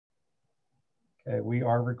Okay, we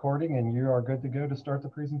are recording and you are good to go to start the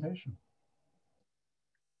presentation.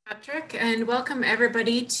 Patrick, and welcome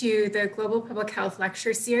everybody to the Global Public Health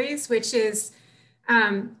Lecture Series, which is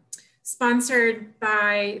sponsored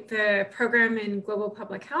by the program in Global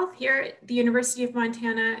Public Health here at the University of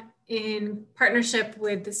Montana in partnership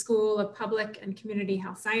with the School of Public and Community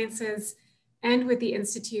Health Sciences and with the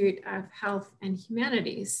Institute of Health and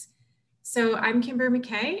Humanities. So I'm Kimber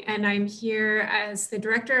McKay, and I'm here as the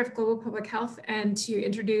Director of Global Public Health and to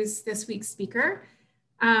introduce this week's speaker,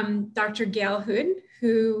 Dr. Geelhoed,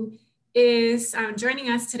 who is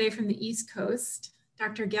joining us today from the East Coast.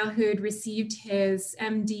 Dr. Geelhoed received his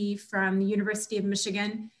MD from the University of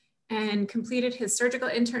Michigan and completed his surgical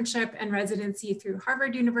internship and residency through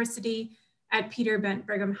Harvard University at Peter Bent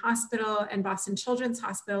Brigham Hospital and Boston Children's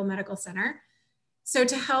Hospital Medical Center. So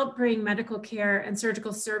to help bring medical care and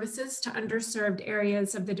surgical services to underserved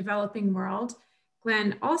areas of the developing world,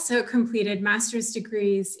 Glenn also completed master's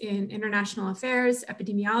degrees in international affairs,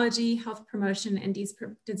 epidemiology, health promotion, and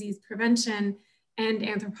disease prevention, and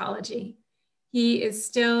anthropology. He is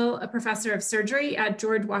still a professor of surgery at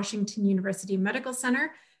George Washington University Medical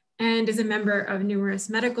Center and is a member of numerous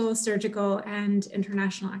medical, surgical, and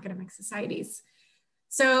international academic societies.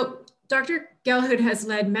 So Dr. Geelhoed has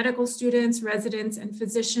led medical students, residents, and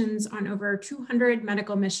physicians on over 200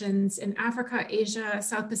 medical missions in Africa, Asia,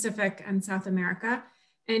 South Pacific, and South America.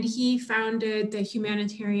 And he founded the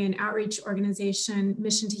humanitarian outreach organization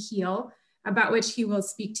Mission to Heal, about which he will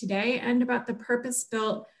speak today, and about the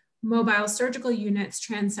purpose-built mobile surgical units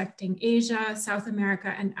transecting Asia, South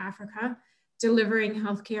America, and Africa, delivering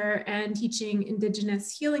healthcare and teaching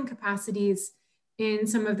indigenous healing capacities in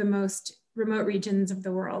some of the most remote regions of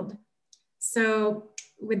the world. So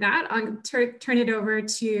with that, I'll turn it over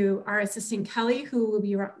to our assistant Kelly, who will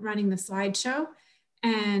be running the slideshow,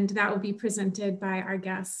 and that will be presented by our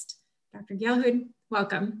guest, Dr. Geelhoed.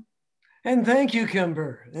 Welcome. And thank you,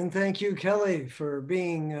 Kimber, and thank you, Kelly, for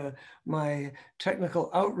being my technical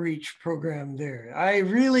outreach program there. I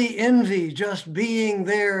really envy just being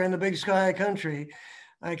there in the big sky country.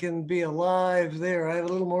 I can be alive there. I have a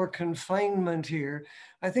little more confinement here.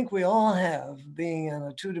 I think we all have, being on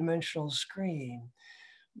a two-dimensional screen.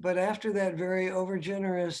 But after that very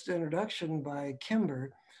overgenerous introduction by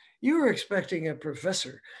Kimber, you were expecting a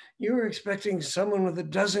professor. You were expecting someone with a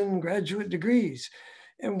dozen graduate degrees.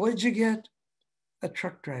 And what'd you get? A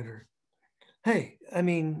truck driver. Hey, I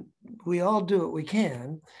mean, we all do what we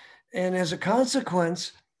can. And as a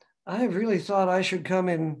consequence, I really thought I should come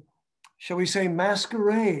in, shall we say,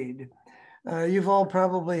 masquerade. You've all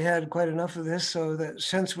probably had quite enough of this, so that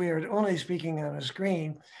since we are only speaking on a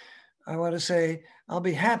screen, I want to say, I'll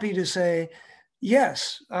be happy to say,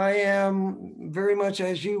 yes, I am very much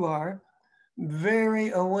as you are, very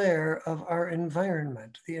aware of our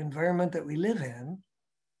environment, the environment that we live in.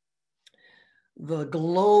 The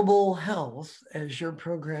global health, as your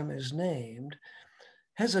program is named,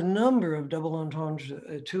 has a number of double entendres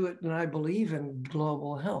to it, and I believe in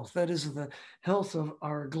global health. That is the health of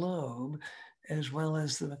our globe, as well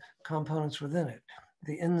as the components within it.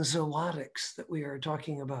 The enzootics that we are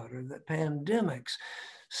talking about, or the pandemics,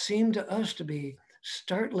 seem to us to be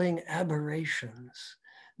startling aberrations.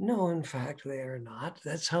 No, in fact, they are not.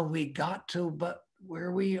 That's how we got to but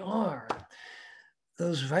where we are.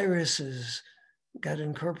 Those viruses got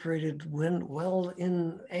incorporated well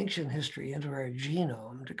in ancient history into our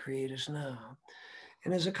genome to create us now.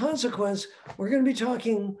 And as a consequence, we're going to be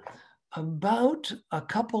talking about a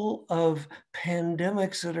couple of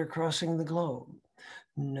pandemics that are crossing the globe.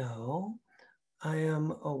 No, I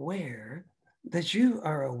am aware that you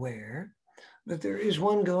are aware that there is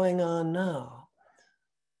one going on now.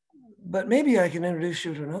 But maybe I can introduce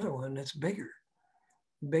you to another one that's bigger,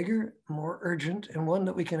 more urgent, and one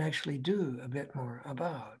that we can actually do a bit more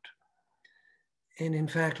about. And in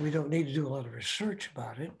fact, we don't need to do a lot of research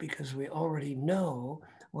about it because we already know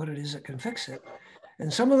what it is that can fix it.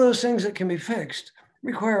 And some of those things that can be fixed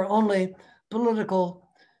require only political,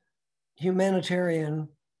 humanitarian,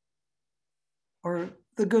 or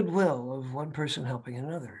the goodwill of one person helping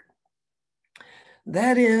another.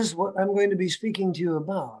 That is what I'm going to be speaking to you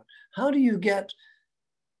about. How do you get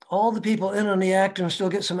all the people in on the act and still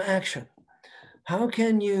get some action? How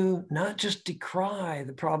can you not just decry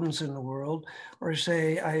the problems in the world or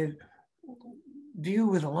say, I view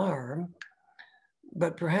with alarm,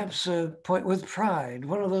 but perhaps point with pride?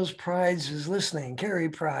 One of those prides is listening, Carrie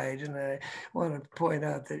Pride, and I want to point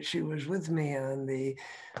out that she was with me on the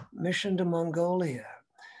mission to Mongolia.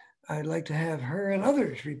 I'd like to have her and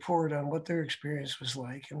others report on what their experience was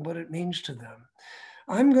like and what it means to them.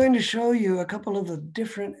 I'm going to show you a couple of the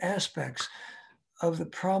different aspects of the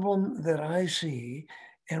problem that I see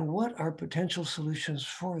and what are potential solutions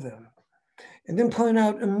for them. And then point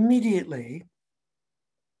out immediately,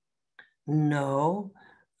 no,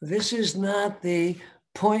 this is not the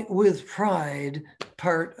point with pride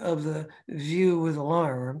part of the view with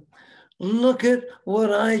alarm. Look at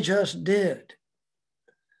what I just did.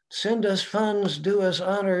 Send us funds, do us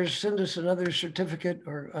honors, send us another certificate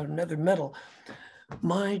or another medal.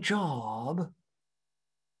 My job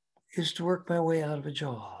is to work my way out of a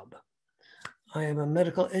job. I am a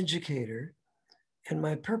medical educator, and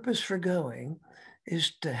my purpose for going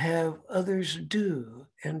is to have others do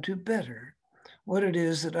and do better what it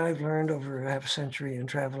is that I've learned over half a century in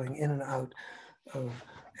traveling in and out of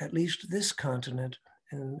at least this continent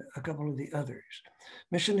and a couple of the others.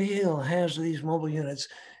 Mission to Heal has these mobile units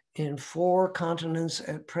in 4 continents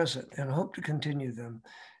at present and hope to continue them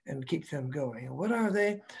and keep them going. And what are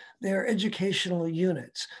they? They're educational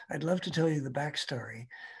units. I'd love to tell you the backstory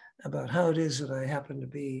about how it is that I happen to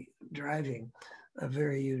be driving a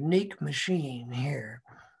very unique machine here.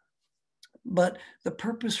 But the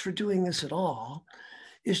purpose for doing this at all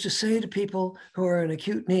is to say to people who are in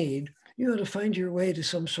acute need, you ought to find your way to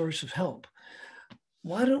some source of help.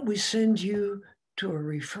 Why don't we send you to a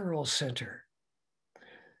referral center,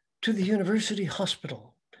 to the university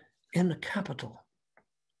hospital in the capital,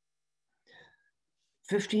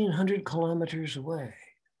 1,500 kilometers away,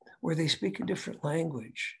 where they speak a different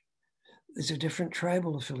language. There's a different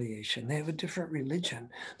tribal affiliation. They have a different religion.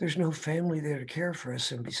 There's no family there to care for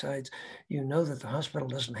us. And besides, you know that the hospital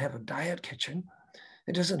doesn't have a diet kitchen.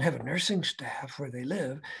 It doesn't have a nursing staff where they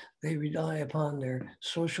live. They rely upon their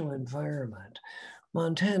social environment.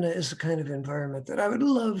 Montana is the kind of environment that I would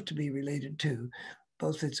love to be related to,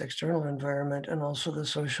 both its external environment and also the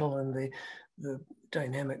social and the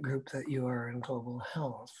dynamic group that you are in global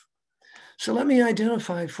health. So let me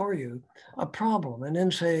identify for you a problem and then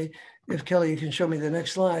say, if Kelly, you can show me the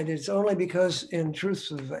next slide, it's only because in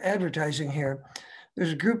truths of advertising here,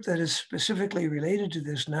 there's a group that is specifically related to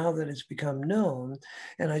this now that it's become known,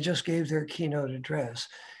 and I just gave their keynote address.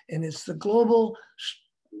 And it's the Global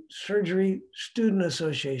Surgery Student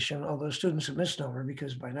Association, although students a misnomer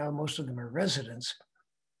because by now most of them are residents.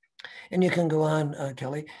 And you can go on,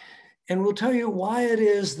 Kelly, and we'll tell you why it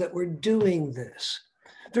is that we're doing this.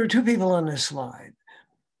 There are 2 people on this slide.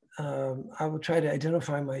 I will try to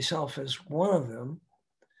identify myself as one of them.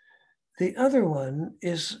 The other one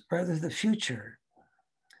is rather the future.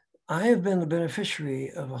 I have been the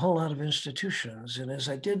beneficiary of a whole lot of institutions. And as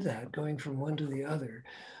I did that, going from one to the other,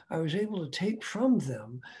 I was able to take from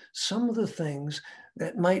them some of the things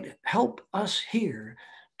that might help us here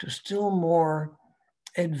to still more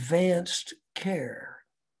advanced care.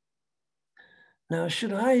 Now,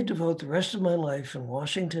 should I devote the rest of my life in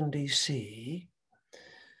Washington, D.C.,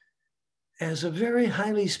 as a very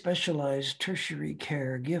highly specialized tertiary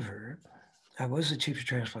care giver? I was the chief of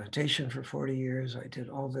transplantation for 40 years. I did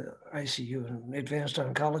all the ICU and advanced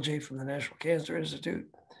oncology from the National Cancer Institute.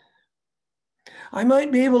 I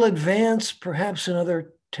might be able to advance perhaps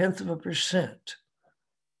another 0.1%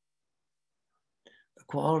 the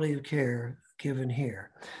quality of care given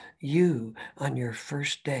here. You, on your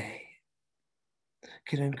first day,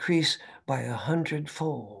 can increase by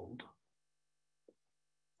 100-fold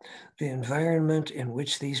the environment in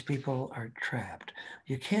which these people are trapped.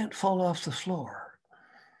 You can't fall off the floor.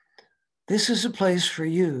 This is a place for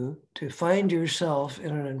you to find yourself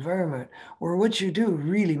in an environment where what you do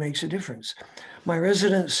really makes a difference. My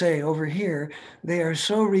residents say over here, they are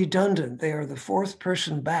so redundant. They are the 4th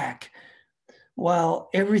person back, while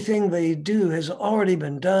everything they do has already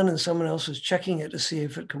been done and someone else is checking it to see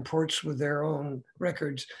if it comports with their own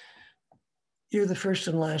records. You're the first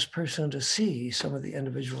and last person to see some of the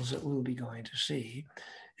individuals that we'll be going to see.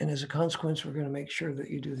 And as a consequence, we're going to make sure that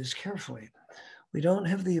you do this carefully. We don't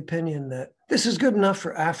have the opinion that this is good enough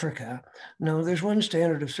for Africa. No, there's one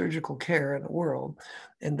standard of surgical care in the world,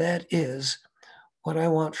 and that is what I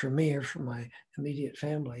want for me or for my immediate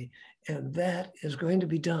family. And that is going to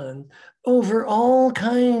be done over all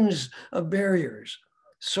kinds of barriers,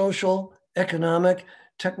 social, economic,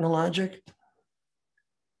 technologic.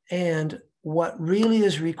 And what really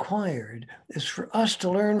is required is for us to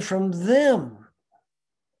learn from them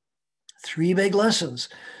 3 big lessons: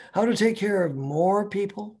 how to take care of more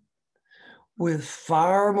people with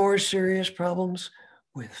far more serious problems,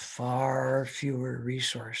 with far fewer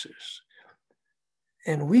resources.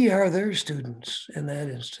 And we are their students in that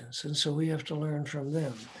instance. And so we have to learn from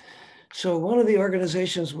them. So one of the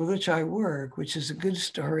organizations with which I work, which is a good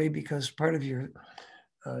story because part of your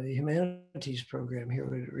the humanities program here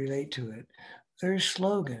would relate to it, their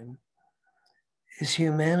slogan is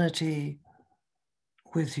humanity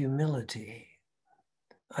with humility.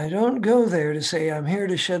 I don't go there to say, I'm here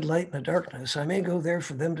to shed light in the darkness. I may go there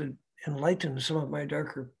for them to enlighten some of my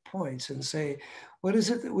darker points and say, what is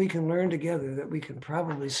it that we can learn together that we can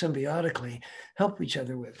probably symbiotically help each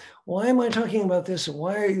other with? Why am I talking about this? And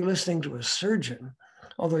why are you listening to a surgeon?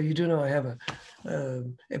 Although you do know I have a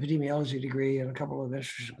epidemiology degree and a couple of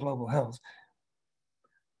interests in global health.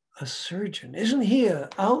 A surgeon, isn't he an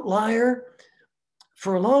outlier?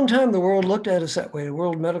 For a long time, the world looked at us that way. The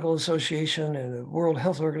World Medical Association and the World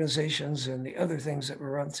Health Organizations and the other things that were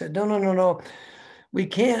around said, no, no, no, no. We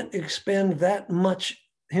can't expend that much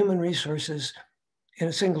human resources in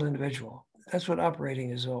a single individual. That's what operating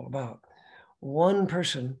is all about. One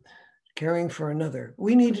person caring for another.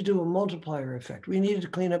 We need to do a multiplier effect. We need to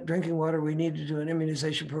clean up drinking water. We need to do an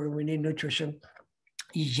immunization program. We need nutrition.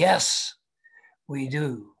 Yes, we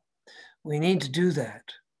do. We need to do that.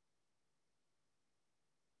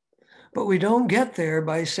 But we don't get there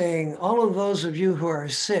by saying, all of those of you who are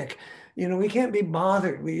sick, you know, we can't be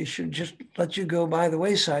bothered. We should just let you go by the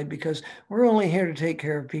wayside because we're only here to take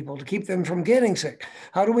care of people, to keep them from getting sick.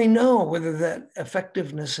 How do we know whether that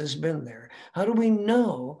effectiveness has been there? How do we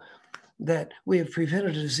know that we have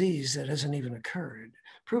prevented a disease that hasn't even occurred?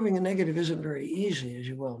 Proving a negative isn't very easy, as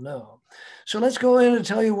you well know. So let's go in and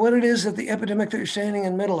tell you what it is that the epidemic that you're standing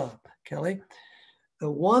in the middle of, Kelly.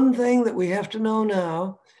 The one thing that we have to know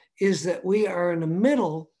now is that we are in the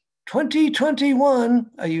middle,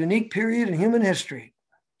 2021, a unique period in human history.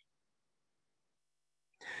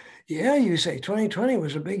 Yeah, you say 2020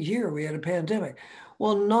 was a big year. We had a pandemic.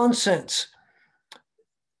 Well, nonsense.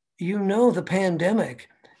 You know, the pandemic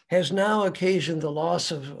has now occasioned the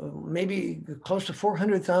loss of maybe close to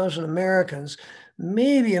 400,000 Americans,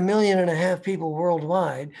 maybe 1.5 million people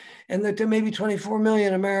worldwide, and that there may be 24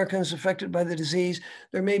 million Americans affected by the disease.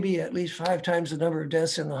 There may be at least 5 times the number of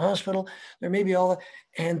deaths in the hospital. There may be all that,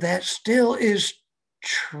 and that still is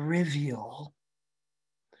trivial.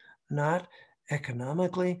 Not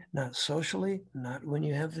economically, not socially, not when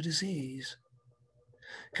you have the disease,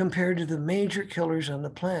 compared to the major killers on the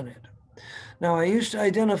planet. Now, I used to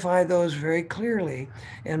identify those very clearly,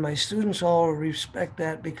 and my students all respect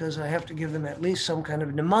that because I have to give them at least some kind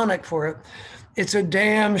of mnemonic for it. It's a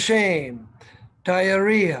damn shame.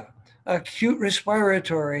 Diarrhea, acute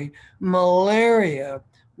respiratory, malaria,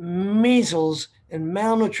 measles, and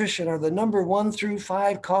malnutrition are the number 1 through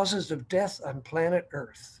 5 causes of death on planet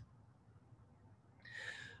Earth.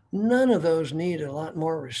 None of those need a lot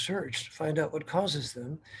more research to find out what causes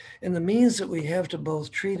them, and the means that we have to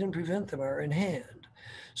both treat and prevent them are in hand.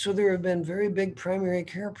 So there have been very big primary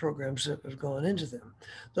care programs that have gone into them.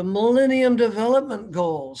 The Millennium Development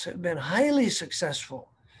Goals have been highly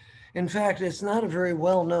successful. In fact, it's not a very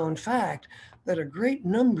well-known fact that a great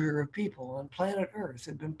number of people on planet Earth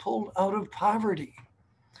have been pulled out of poverty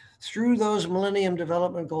through those Millennium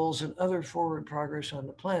Development Goals and other forward progress on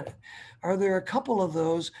the planet. Are there a couple of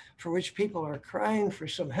those for which people are crying for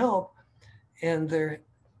some help and their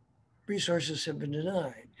resources have been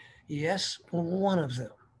denied? Yes, one of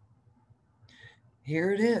them.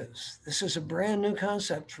 Here it is. This is a brand new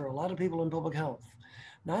concept for a lot of people in public health.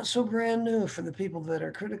 Not so brand new for the people that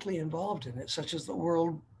are critically involved in it, such as the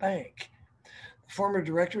World Bank. The former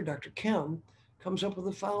director, Dr. Kim, comes up with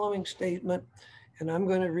the following statement, and I'm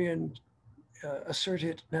going to assert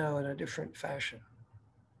it now in a different fashion.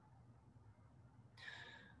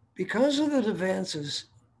 Because of the advances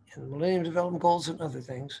in the Millennium Development Goals and other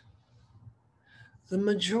things, the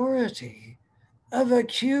majority of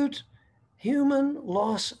acute human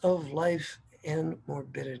loss of life and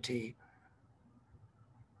morbidity,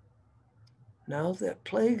 now that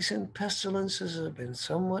plagues and pestilences have been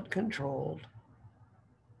somewhat controlled,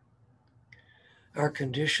 are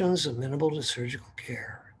conditions amenable to surgical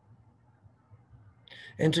care.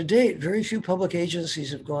 And to date, very few public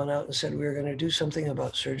agencies have gone out and said, we're going to do something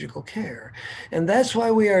about surgical care. And that's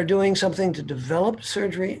why we are doing something to develop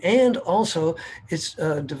surgery and also its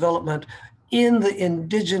development in the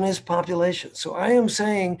indigenous population. So I am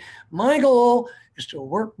saying my goal is to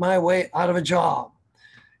work my way out of a job,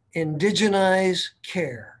 indigenize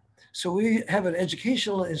care. So we have an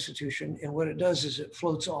educational institution, and what it does is it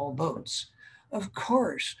floats all boats. Of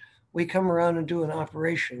course, we come around and do an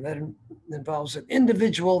operation that involves an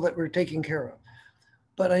individual that we're taking care of.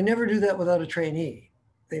 But I never do that without a trainee.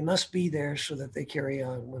 They must be there so that they carry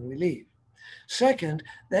on when we leave. Second,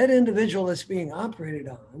 that individual that's being operated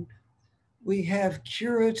on, we have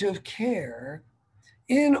curative care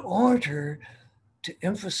in order to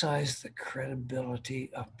emphasize the credibility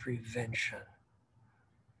of prevention.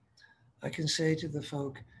 I can say to the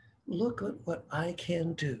folk, look at what I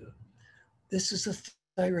can do. This is a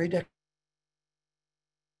thyroidectomy.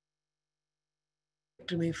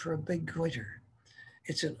 thyroidectomy for a big goiter.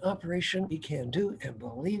 It's an operation we can do, and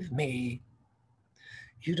believe me,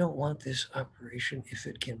 you don't want this operation if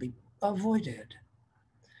it can be avoided.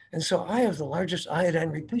 And so I have the largest iodine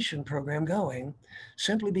repletion program going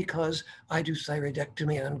simply because I do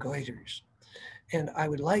thyroidectomy on goiters. And I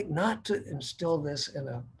would like not to instill this in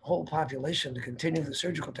a whole population to continue the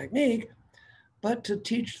surgical technique, but to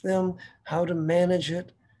teach them how to manage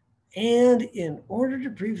it. And in order to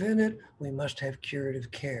prevent it, we must have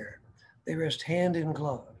curative care. They rest hand in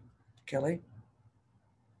glove. Kelly?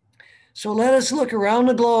 So let us look around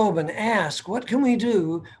the globe and ask, what can we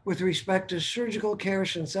do with respect to surgical care,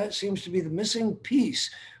 since that seems to be the missing piece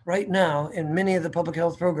right now in many of the public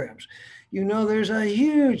health programs? You know, there's a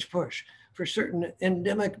huge push for certain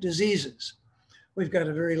endemic diseases. We've got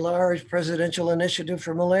a very large presidential initiative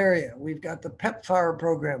for malaria. We've got the PEPFAR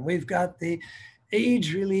program. We've got the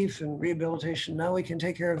AIDS relief and rehabilitation. Now we can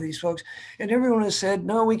take care of these folks. And everyone has said,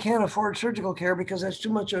 no, we can't afford surgical care because that's too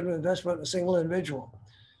much of an investment in a single individual.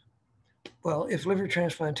 Well, if liver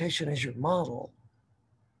transplantation is your model,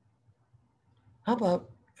 how about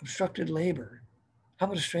obstructed labor? How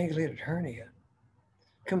about a strangulated hernia?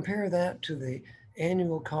 Compare that to the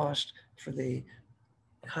annual cost for the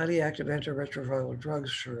highly active antiretroviral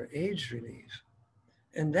drugs for AIDS relief.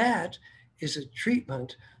 And that is a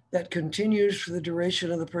treatment that continues for the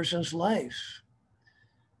duration of the person's life.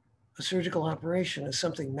 A surgical operation is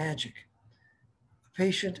something magic. A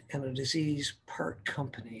patient and a disease part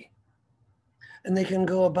company. And they can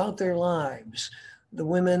go about their lives. The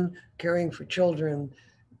women caring for children,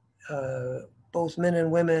 both men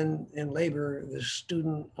and women in labor, the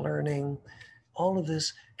student learning, all of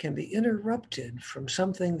this can be interrupted from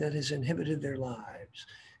something that has inhibited their lives.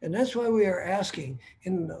 And that's why we are asking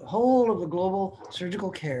in the whole of the global surgical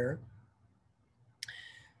care,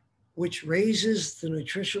 which raises the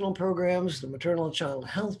nutritional programs, the maternal and child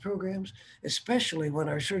health programs, especially when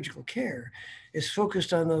our surgical care is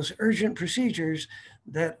focused on those urgent procedures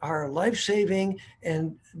that are life-saving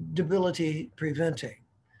and debility preventing.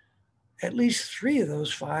 At least 3 of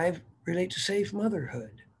those 5 relate to safe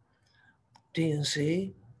motherhood.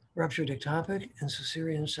 D&C, ruptured ectopic, and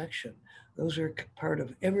cesarean section. Those are part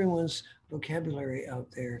of everyone's vocabulary out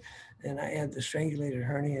there. And I add the strangulated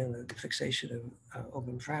hernia and the fixation of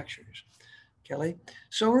open fractures. Kelly?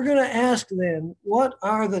 So we're going to ask then, what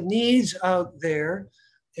are the needs out there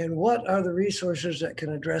and what are the resources that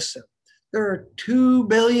can address them? There are 2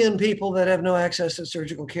 billion people that have no access to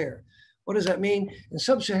surgical care. What does that mean? In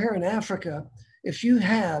sub-Saharan Africa, if you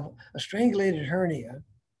have a strangulated hernia,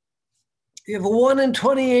 you have a 1 in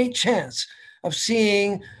 28 chance of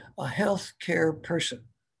seeing a healthcare person.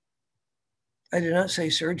 I did not say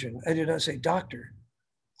surgeon. I did not say doctor.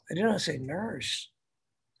 I did not say nurse.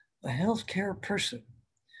 A healthcare person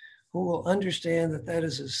who will understand that that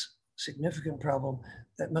is a significant problem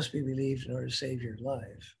that must be relieved in order to save your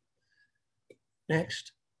life.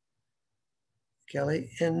 Next,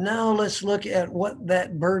 Kelly. And now let's look at what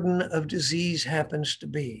that burden of disease happens to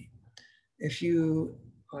be. If you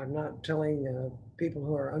are not telling people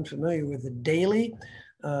who are unfamiliar with the daily,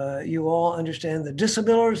 you all understand the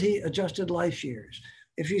disability adjusted life years.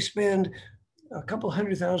 If you spend a couple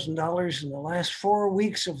 $100,000 in the last 4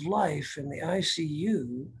 weeks of life in the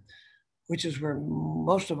ICU, which is where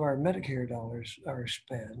most of our Medicare dollars are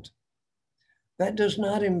spent, that does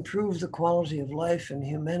not improve the quality of life and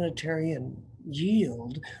humanitarian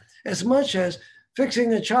yield as much as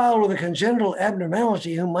fixing a child with a congenital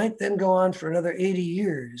abnormality who might then go on for another 80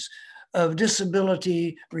 years of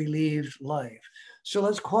disability relieved life. So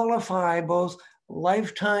let's qualify both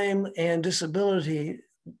lifetime and disability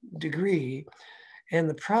degree. And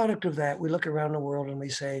the product of that, we look around the world and we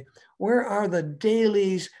say, where are the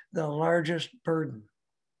dailies the largest burden?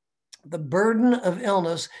 The burden of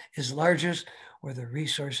illness is largest where the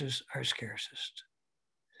resources are scarcest.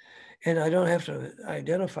 And I don't have to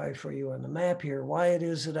identify for you on the map here why it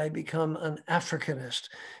is that I become an Africanist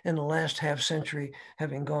in the last half century,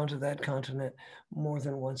 having gone to that continent more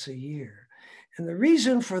than once a year. And the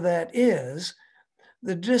reason for that is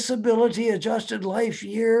the disability adjusted life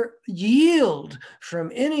year yield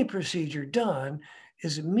from any procedure done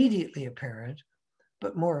is immediately apparent,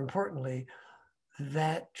 but more importantly,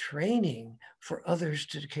 that training for others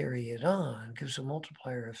to carry it on gives a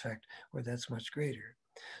multiplier effect where that's much greater.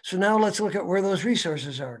 So now let's look at where those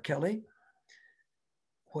resources are, Kelly.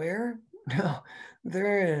 Where? No,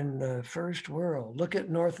 they're in the first world. Look at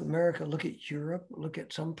North America, look at Europe, look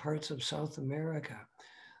at some parts of South America.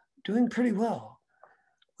 Doing pretty well.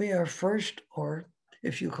 We are first, or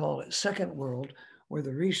if you call it second world, where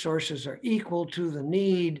the resources are equal to the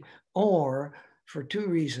need, or for two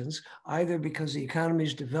reasons, either because the economy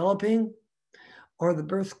is developing or the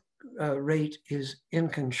birth rate is in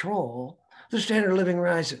control, the standard of living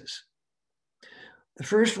rises. The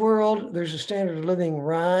first world, there's a standard of living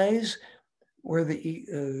rise where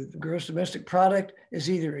the gross domestic product is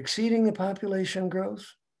either exceeding the population growth.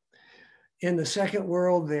 In the second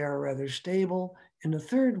world, they are rather stable. In the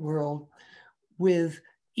third world, with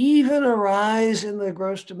even a rise in the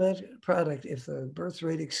gross domestic product, if the birth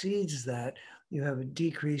rate exceeds that, you have a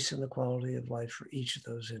decrease in the quality of life for each of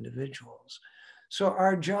those individuals. So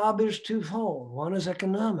our job is twofold. One is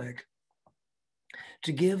economic,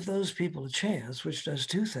 to give those people a chance, which does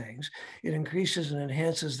two things. It increases and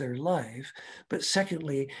enhances their life. But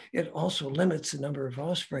secondly, it also limits the number of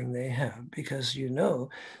offspring they have, because you know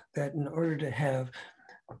that in order to have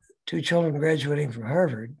 2 children graduating from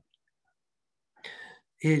Harvard,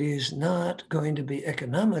 it is not going to be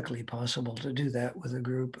economically possible to do that with a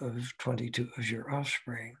group of 22 of your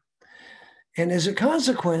offspring. And as a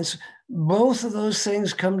consequence, both of those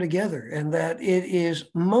things come together, and that it is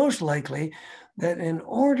most likely that in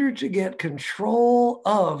order to get control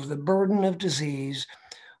of the burden of disease,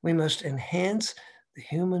 we must enhance the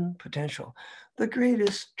human potential. The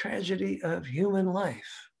greatest tragedy of human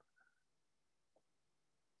life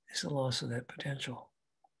is the loss of that potential.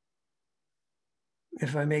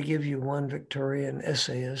 If I may give you one Victorian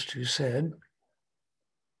essayist who said,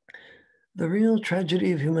 "The real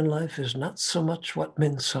tragedy of human life is not so much what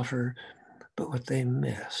men suffer, but what they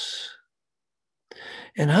miss."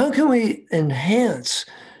 And how can we enhance,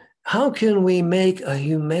 how can we make a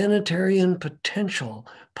humanitarian potential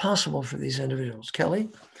possible for these individuals? Kelly?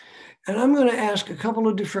 And I'm going to ask a couple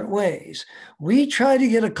of different ways. We try to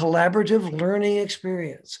get a collaborative learning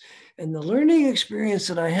experience. And the learning experience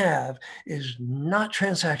that I have is not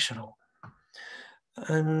transactional.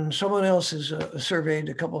 And someone else has surveyed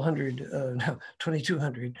a couple hundred,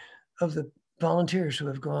 2,200 of the volunteers who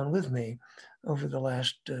have gone with me over the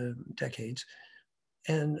last decades.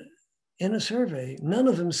 And in a survey, none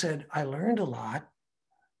of them said, "I learned a lot."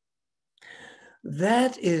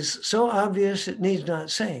 That is so obvious it needs not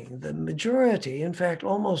saying. The majority, in fact,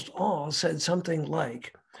 almost all, said something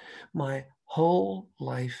like, "My whole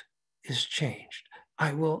life is changed.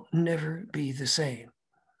 I will never be the same."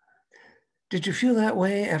 Did you feel that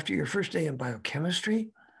way after your first day in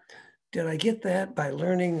biochemistry? Did I get that by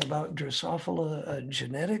learning about Drosophila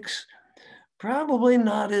genetics? Probably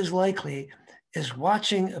not as likely as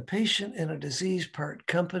watching a patient in a disease part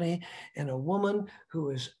company and a woman who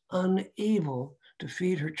is unable to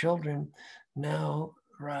feed her children now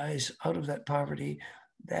rise out of that poverty.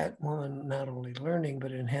 That woman not only learning,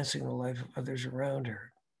 but enhancing the life of others around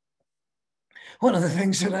her. One of the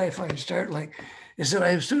things that I find startling is that I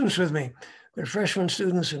have students with me. They're freshman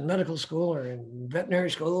students in medical school or in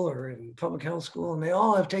veterinary school or in public health school, and they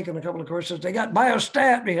all have taken a couple of courses. They got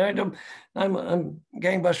biostat behind them. I'm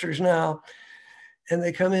gangbusters now. And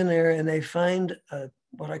they come in there and they find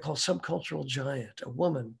what I call subcultural giant, a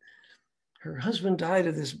woman. Her husband died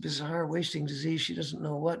of this bizarre wasting disease. She doesn't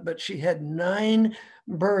know what, but she had 9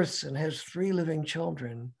 births and has 3 living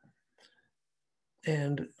children.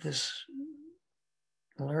 And this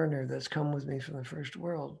learner that's come with me from the first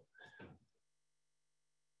world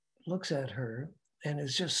looks at her and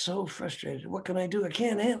is just so frustrated. What can I do? I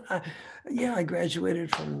can't handle. I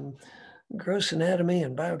graduated from gross anatomy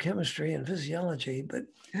and biochemistry and physiology, but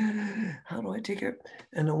how do I take care?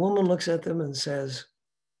 And the woman looks at them and says,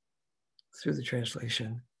 through the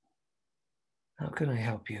translation, "How can I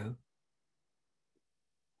help you?"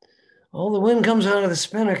 "All the wind comes out of the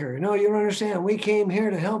spinnaker." "No, you don't understand. We came here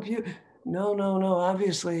to help you." No.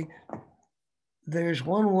 Obviously, there's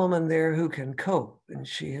one woman there who can cope, and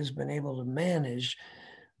she has been able to manage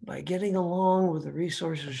by getting along with the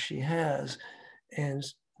resources she has and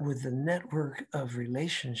with the network of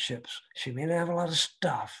relationships. She may not have a lot of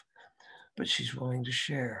stuff, but she's willing to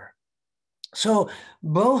share. So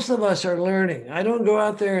both of us are learning. I don't go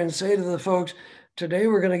out there and say to the folks, "Today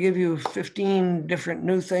we're going to give you 15 different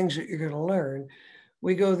new things that you're going to learn."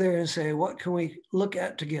 We go there and say, what can we look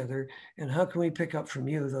at together, and how can we pick up from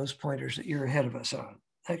you those pointers that you're ahead of us on?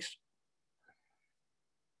 Next.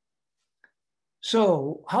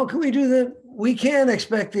 So how can we do that? We can't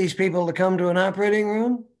expect these people to come to an operating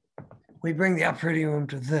room. We bring the operating room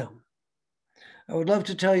to them. I would love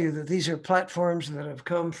to tell you that these are platforms that have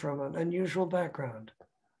come from an unusual background.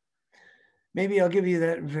 Maybe I'll give you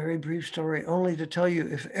that very brief story only to tell you,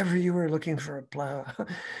 if ever you were looking for a plow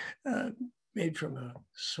made from a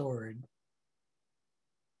sword,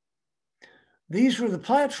 these were the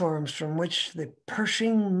platforms from which the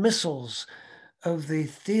Pershing missiles of the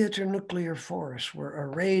theater nuclear force were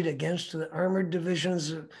arrayed against the armored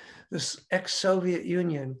divisions of this ex-Soviet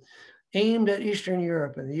Union aimed at Eastern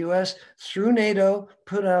Europe, and the US, through NATO,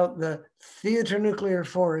 put out the theater nuclear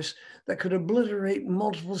force that could obliterate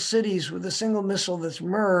multiple cities with a single missile that's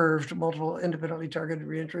MIRVed, multiple independently targeted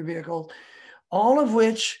reentry vehicles, all of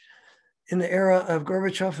which in the era of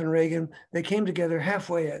Gorbachev and Reagan, they came together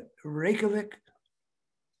halfway at Reykjavik.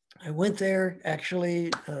 I went there,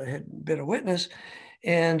 actually had been a witness,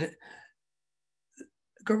 and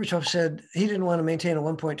Gorbachev said he didn't want to maintain a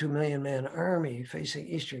 1.2 million man army facing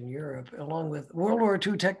Eastern Europe, along with World War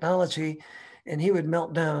II technology, and he would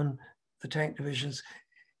melt down the tank divisions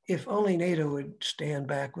if only NATO would stand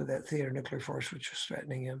back with that theater nuclear force, which was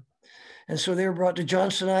threatening him. And so they were brought to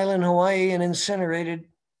Johnston Island, Hawaii, and incinerated.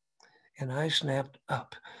 And I snapped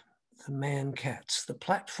up the man-cats, the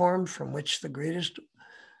platform from which the greatest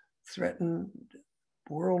threatened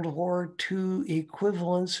World War II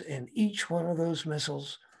equivalents, and each one of those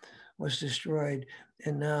missiles was destroyed.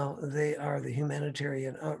 And now they are the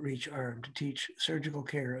humanitarian outreach arm to teach surgical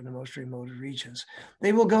care in the most remote regions.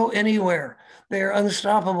 They will go anywhere. They are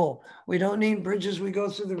unstoppable. We don't need bridges. We go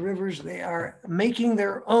through the rivers. They are making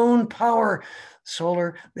their own power.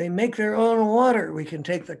 Solar, they make their own water. We can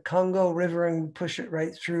take the Congo River and push it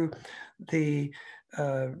right through the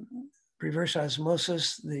reverse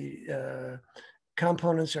osmosis. The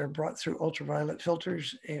components are brought through ultraviolet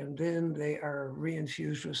filters, and then they are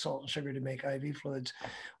reinfused with salt and sugar to make IV fluids.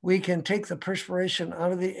 We can take the perspiration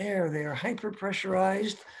out of the air. They are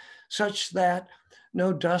hyper-pressurized such that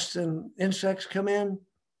no dust and insects come in.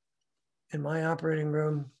 In my operating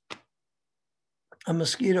room, a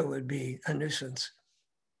mosquito would be a nuisance.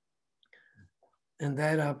 In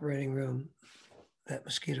that operating room, that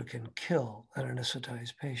mosquito can kill an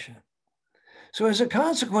anesthetized patient. So as a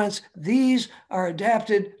consequence, these are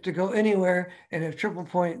adapted to go anywhere and have triple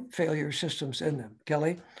point failure systems in them.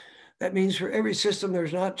 Kelly, that means for every system,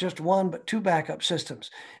 there's not just one, but two backup systems.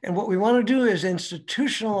 And what we want to do is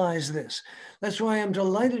institutionalize this. That's why I'm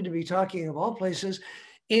delighted to be talking, of all places,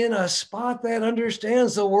 in a spot that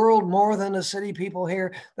understands the world more than the city people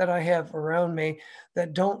here that I have around me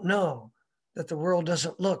that don't know that the world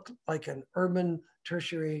doesn't look like an urban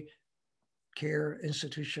tertiary care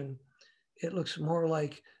institution. It looks more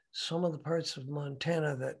like some of the parts of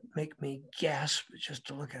Montana that make me gasp just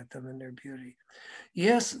to look at them in their beauty.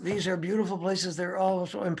 Yes, these are beautiful places. They're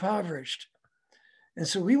also impoverished. And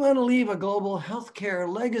so we want to leave a global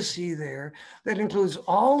healthcare legacy there that includes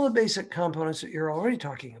all the basic components that you're already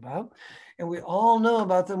talking about. And we all know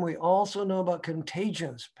about them. We also know about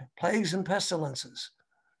contagions, plagues and pestilences.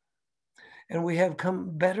 And we have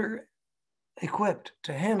come better equipped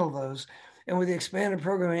to handle those. And with the expanded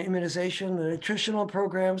program of immunization, the nutritional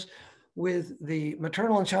programs, with the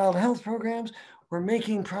maternal and child health programs, we're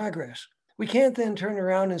making progress. We can't then turn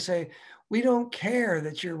around and say, we don't care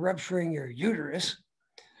that you're rupturing your uterus.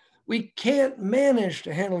 We can't manage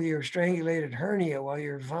to handle your strangulated hernia while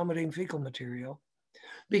you're vomiting fecal material,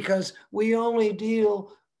 because we only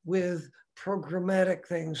deal with programmatic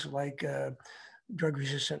things like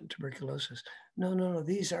drug-resistant tuberculosis. No.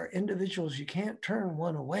 These are individuals. You can't turn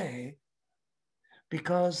one away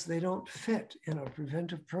because they don't fit in a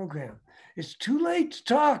preventive program. It's too late to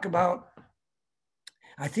talk about.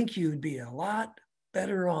 I think you'd be a lot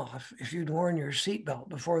better off if you'd worn your seatbelt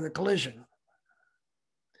before the collision.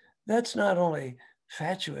 That's not only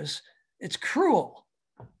fatuous, it's cruel.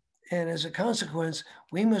 And as a consequence,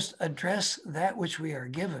 we must address that which we are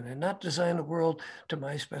given and not design the world to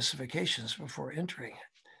my specifications before entering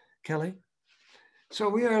it. Kelly? So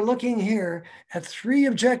we are looking here at three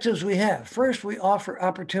objectives we have. First, we offer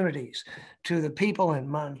opportunities to the people in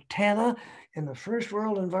Montana in the first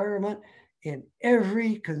world environment in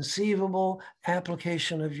every conceivable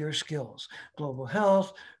application of your skills: global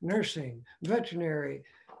health, nursing, veterinary,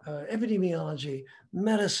 epidemiology,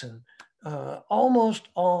 medicine, almost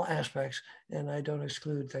all aspects, and I don't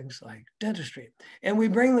exclude things like dentistry. And we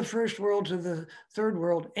bring the first world to the third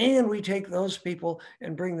world, and we take those people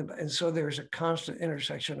and bring them, and so there's a constant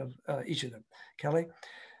intersection of each of them. Kelly?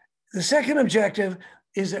 The second objective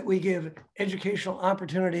is that we give educational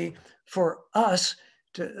opportunity for us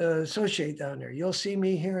to associate down there. You'll see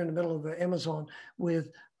me here in the middle of the Amazon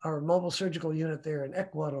with our mobile surgical unit there in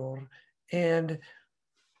Ecuador, and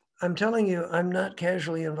I'm telling you, I'm not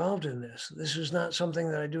casually involved in this. This is not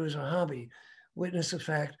something that I do as a hobby. Witness the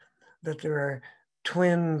fact that there are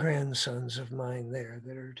twin grandsons of mine there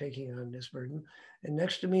that are taking on this burden. And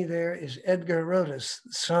next to me there is Edgar Rodas,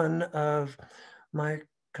 son of my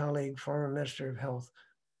colleague, former Minister of Health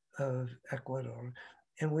of Ecuador.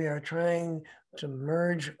 And we are trying to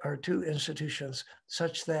merge our two institutions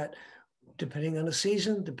such that, depending on the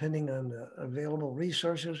season, depending on the available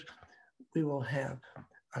resources, we will have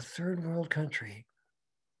a third world country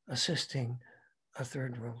assisting a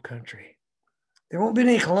third world country. There won't be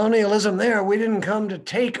any colonialism there. We didn't come to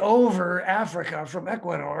take over Africa from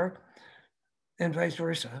Ecuador and vice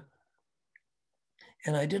versa.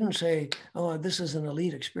 And I didn't say, oh, this is an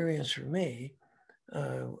elite experience for me.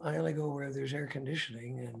 I only go where there's air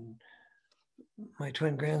conditioning and my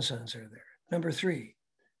twin grandsons are there. Number 3,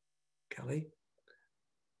 Kelly,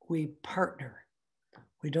 we partner.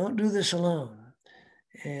 We don't do this alone.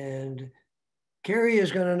 And Carrie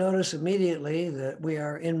is going to notice immediately that we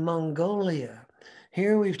are in Mongolia.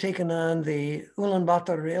 Here we've taken on the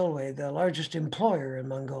Ulaanbaatar Railway, the largest employer in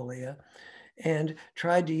Mongolia, and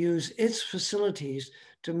tried to use its facilities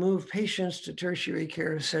to move patients to tertiary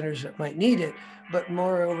care centers that might need it, but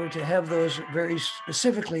moreover to have those very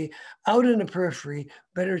specifically out in the periphery,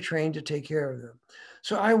 better trained to take care of them.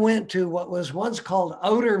 So I went to what was once called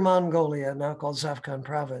Outer Mongolia, now called Zafkan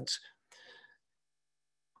Province,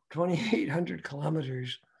 2,800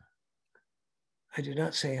 kilometers. I did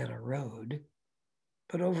not say on a road,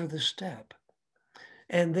 but over the steppe.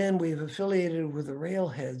 And then we've affiliated with the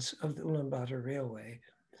railheads of the Ulaanbaatar Railway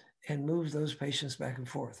and moved those patients back and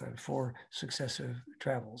forth on 4 successive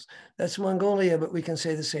travels. That's Mongolia, but we can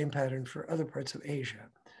say the same pattern for other parts of Asia.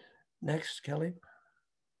 Next, Kelly.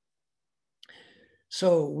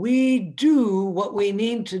 So we do what we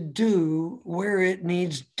need to do where it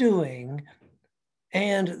needs doing.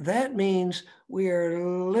 And that means we are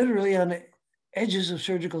literally on the edges of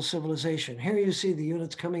surgical civilization. Here you see the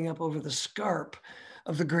units coming up over the scarp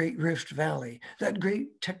of the Great Rift Valley, that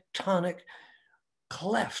great tectonic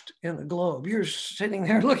cleft in the globe. You're sitting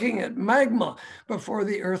there looking at magma before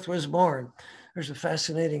the Earth was born. There's a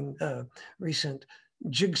fascinating recent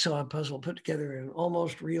jigsaw puzzle put together in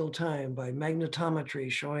almost real time by magnetometry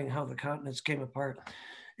showing how the continents came apart.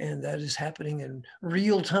 And that is happening in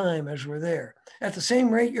real time as we're there. At the same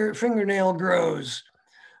rate your fingernail grows,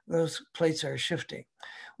 those plates are shifting.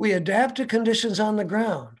 We adapt to conditions on the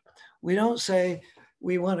ground. We don't say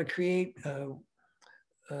we want to create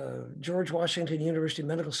George Washington University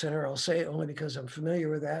Medical Center. I'll say it only because I'm familiar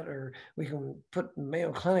with that, or we can put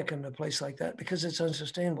Mayo Clinic in a place like that because it's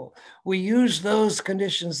unsustainable. We use those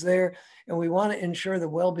conditions there and we want to ensure the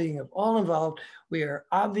well-being of all involved. We are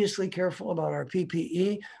obviously careful about our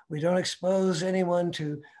PPE. We don't expose anyone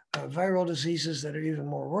to viral diseases that are even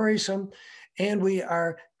more worrisome. And we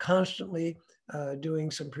are constantly doing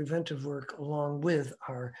some preventive work along with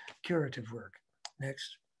our curative work.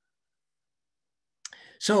 Next.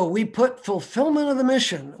 So we put fulfillment of the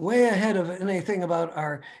mission way ahead of anything about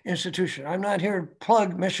our institution. I'm not here to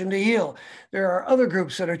plug Mission to Heal. There are other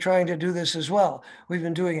groups that are trying to do this as well. We've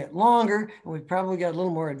been doing it longer, and we've probably got a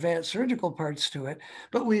little more advanced surgical parts to it,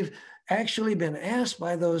 but we've actually been asked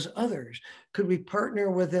by those others, could we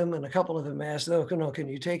partner with them? And a couple of them asked, no, can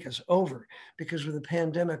you take us over? Because with the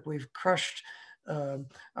pandemic, we've crushed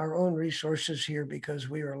our own resources here because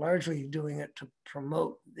we are largely doing it to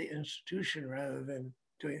promote the institution rather than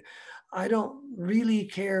doing it. I don't really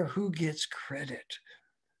care who gets credit.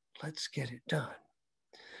 Let's get it done.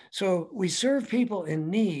 So we serve people in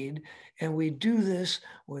need, and we do this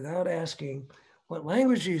without asking, what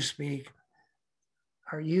language do you speak?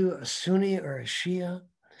 Are you a Sunni or a Shia?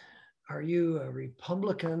 Are you a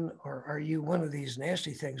Republican, or are you one of these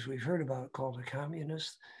nasty things we've heard about called a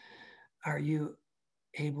communist? Are you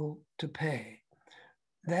able to pay?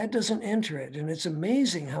 That doesn't enter it. And it's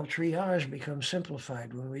amazing how triage becomes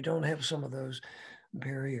simplified when we don't have some of those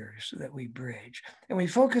barriers that we bridge. And we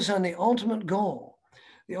focus on the ultimate goal.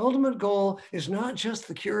 The ultimate goal is not just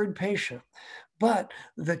the cured patient, but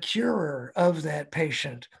the curer of that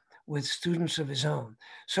patient with students of his own.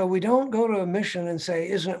 So we don't go to a mission and say,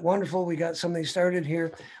 isn't it wonderful? We got something started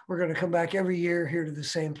here. We're going to come back every year here to the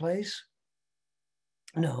same place.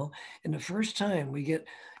 No, in the first time we get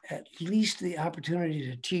at least the opportunity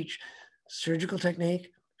to teach surgical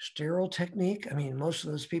technique, sterile technique. I mean, most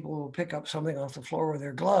of those people will pick up something off the floor with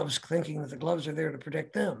their gloves, thinking that the gloves are there to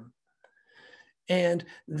protect them. And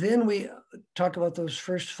then we talk about those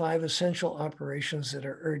first 5 essential operations that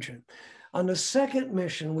are urgent. On the second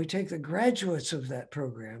mission, we take the graduates of that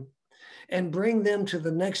program and bring them to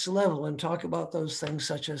the next level and talk about those things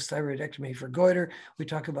such as thyroidectomy for goiter. We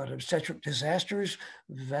talk about obstetric disasters,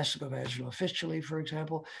 vesicovaginal fistulae, for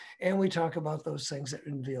example, and we talk about those things that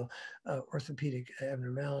reveal orthopedic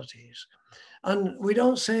abnormalities. We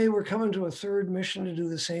don't say we're coming to a third mission to do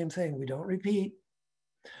the same thing. We don't repeat,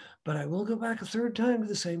 but I will go back a third time to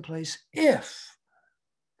the same place if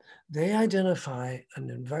They identify an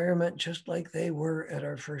environment just like they were at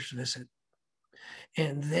our first visit.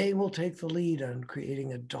 And they will take the lead on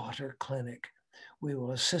creating a daughter clinic. We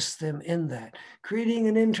will assist them in that, creating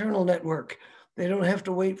an internal network. They don't have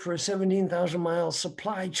to wait for a 17,000-mile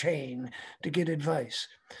supply chain to get advice.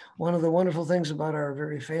 One of the wonderful things about our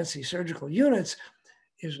very fancy surgical units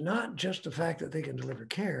is not just the fact that they can deliver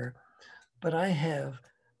care, but I have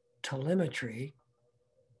telemetry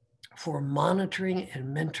for monitoring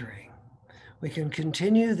and mentoring. We can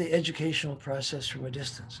continue the educational process from a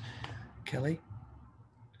distance. Kelly?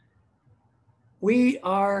 We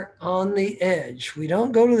are on the edge. We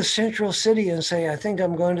don't go to the central city and say, I think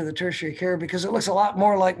I'm going to the tertiary care, because it looks a lot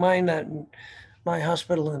more like mine, my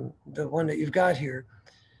hospital and the one that you've got here.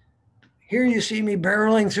 Here you see me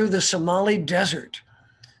barreling through the Somali desert.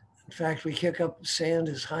 In fact, we kick up sand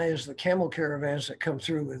as high as the camel caravans that come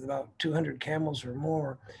through with about 200 camels or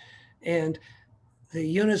more. And the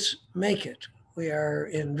units make it. We are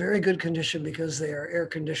in very good condition because they are air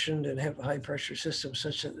conditioned and have a high pressure system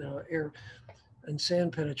such that air and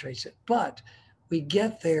sand penetrates it. But we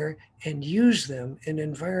get there and use them in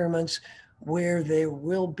environments where there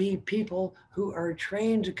will be people who are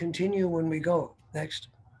trained to continue when we go. Next.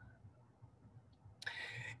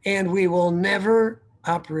 And we will never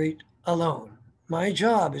operate alone. My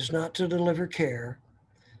job is not to deliver care.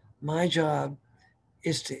 My job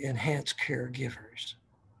is to enhance caregivers.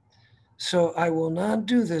 So I will not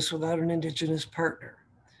do this without an Indigenous partner.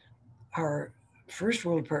 Our first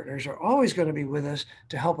world partners are always going to be with us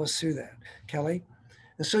to help us through that, Kelly.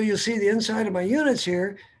 And so you'll see the inside of my units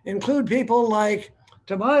here include people like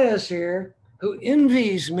Tobias here, who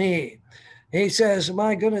envies me. He says,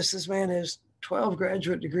 my goodness, this man has 12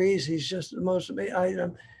 graduate degrees. He's just the most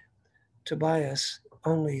amazing. Tobias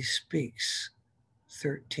only speaks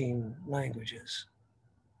 13 languages.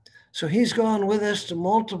 So he's gone with us to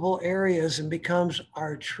multiple areas and becomes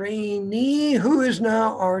our trainee, who is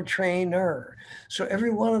now our trainer. So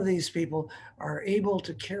every one of these people are able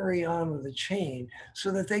to carry on with the chain so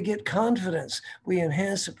that they get confidence. We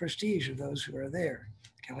enhance the prestige of those who are there,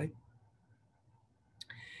 Kelly.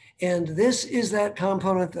 And this is that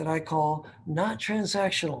component that I call not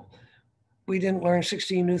transactional. We didn't learn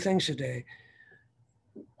 16 new things today.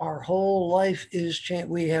 Our whole life is changed.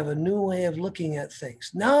 We have a new way of looking at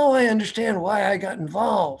things. Now I understand why I got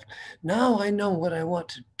involved. Now I know what I want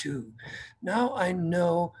to do. Now I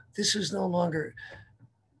know this is no longer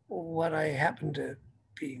what I happen to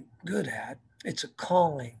be good at. It's a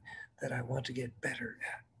calling that I want to get better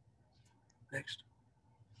at. Next.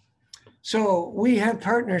 So we have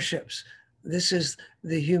partnerships. This is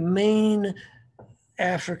the Humane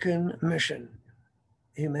African Mission.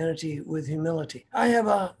 Humanity with humility. I have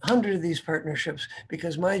 100 of these partnerships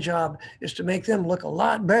because my job is to make them look a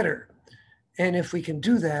lot better. And if we can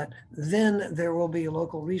do that, then there will be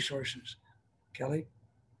local resources. Kelly?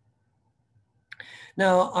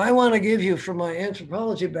 Now, I want to give you, from my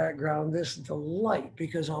anthropology background, this delight,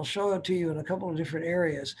 because I'll show it to you in a couple of different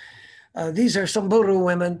areas. These are Samburu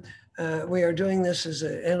women. We are doing this as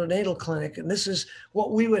an antenatal clinic, and this is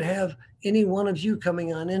what we would have any one of you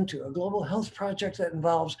coming on into, a global health project that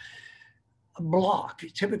involves a block.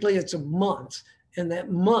 Typically it's a month, and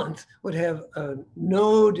that month would have a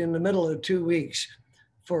node in the middle of 2 weeks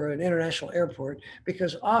for an international airport,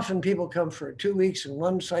 because often people come for 2 weeks and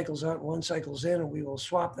one cycle's out and one cycle's in, and we will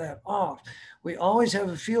swap that off. We always have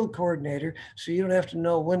a field coordinator, so you don't have to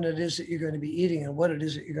know when it is that you're going to be eating and what it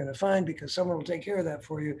is that you're going to find, because someone will take care of that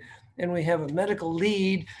for you. And we have a medical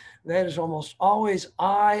lead. That is almost always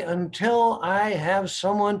I, until I have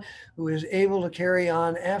someone who is able to carry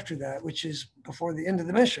on after that, which is before the end of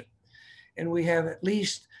the mission. And we have at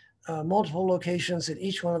least multiple locations in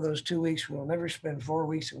each one of those 2 weeks. We'll never spend 4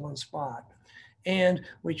 weeks in one spot. And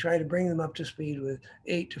we try to bring them up to speed with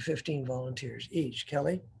 8 to 15 volunteers each.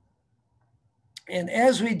 Kelly? And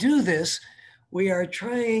as we do this, we are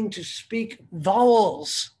trying to speak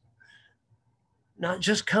vowels, not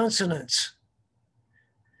just consonants.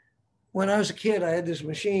 When I was a kid, I had this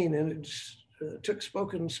machine, and it took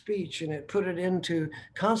spoken speech and it put it into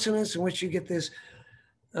consonants, in which you get this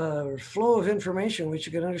flow of information, which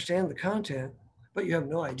you can understand the content, but you have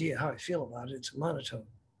no idea how I feel about it. It's a monotone.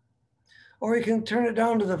 Or you can turn it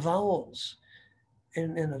down to the vowels.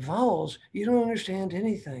 And in the vowels, you don't understand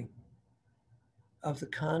anything of the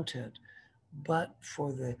content, but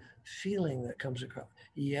for the feeling that comes across.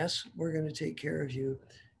 Yes, we're going to take care of you.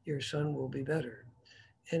 Your son will be better.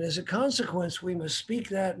 And as a consequence, we must speak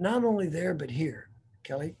that not only there, but here.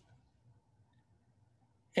 Kelly?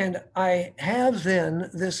 And I have then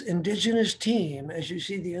this indigenous team, as you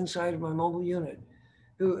see the inside of my mobile unit,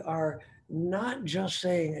 who are not just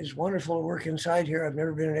saying it's wonderful to work inside here. I've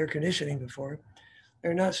never been in air conditioning before.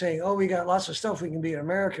 They're not saying, oh, we got lots of stuff. We can be an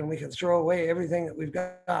American. We can throw away everything that we've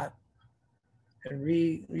got and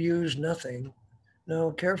reuse nothing.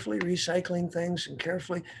 No, carefully recycling things and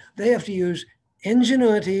carefully, they have to use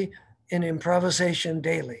ingenuity and improvisation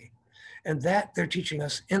daily. And that they're teaching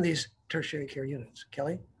us in these tertiary care units.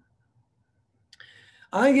 Kelly?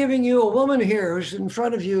 I'm giving you a woman here who's in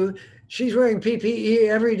front of you. She's wearing PPE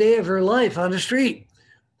every day of her life on the street.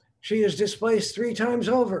 She is displaced 3 times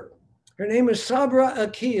over. Her name is Sabra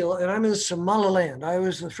Akil, and I'm in Somaliland. I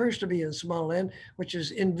was the first to be in Somaliland, which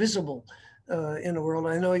is invisible in the world.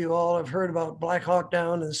 I know you all have heard about Black Hawk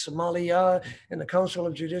Down and Somalia and the Council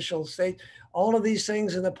of Judicial State, all of these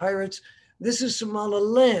things and the pirates. This is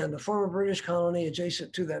Somaliland, a former British colony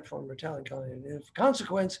adjacent to that former Italian colony. And as a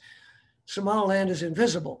consequence, Somaliland is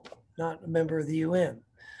invisible, not a member of the UN.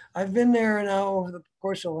 I've been there now over the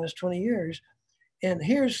course of the last 20 years. And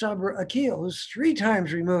here's Sabra Akil, who's 3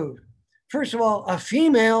 times removed. First of all, a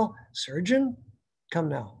female surgeon? Come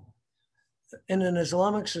now. In an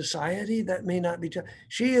Islamic society, that may not be true.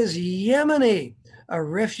 She is Yemeni, a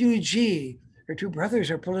refugee. Her 2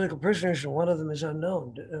 brothers are political prisoners, and one of them is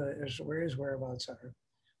unknown as to where his whereabouts are.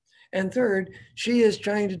 And third, she is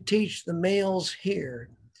trying to teach the males here,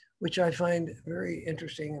 which I find very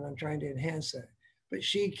interesting, and I'm trying to enhance that. But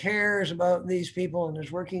she cares about these people and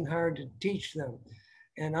is working hard to teach them.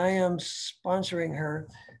 And I am sponsoring her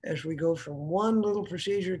as we go from one little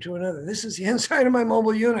procedure to another. This is the inside of my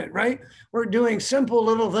mobile unit, right? We're doing simple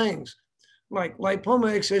little things like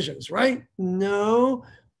lipoma excisions, right? No,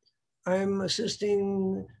 I'm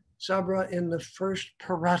assisting Sabra in the first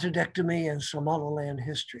parotidectomy in Somaliland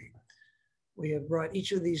history. We have brought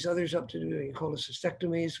each of these others up to doing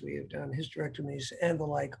cholecystectomies. We have done hysterectomies and the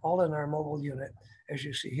like, all in our mobile unit, as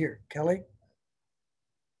you see here. Kelly?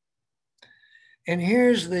 And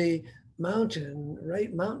here's the mountain,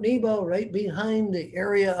 right? Mount Nebo, right behind the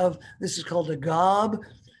area of, this is called a gob.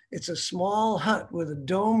 It's a small hut with a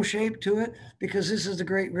dome shape to it because this is the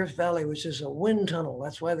Great Rift Valley, which is a wind tunnel.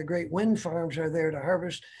 That's why the great wind farms are there to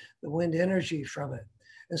harvest the wind energy from it.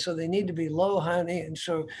 And so they need to be low, honey. And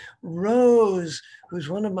so Rose, who's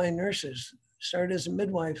one of my nurses, started as a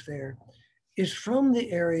midwife there, is from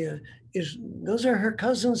the area. Those are her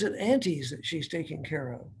cousins and aunties that she's taking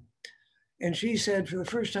care of. And she said for the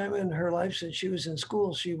first time in her life since she was in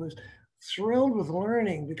school, she was thrilled with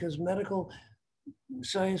learning because medical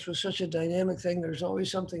science was such a dynamic thing. There's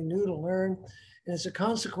always something new to learn. And as a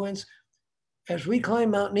consequence, as we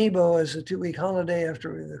climbed Mount Nebo as a 2-week holiday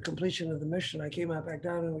after the completion of the mission, I came out back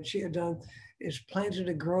down, and what she had done is planted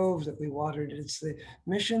a grove that we watered. It's the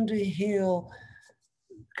Mission to Heal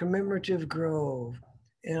commemorative grove.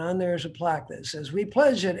 And on there is a plaque that says, we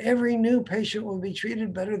pledge that every new patient will be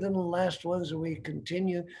treated better than the last ones, and we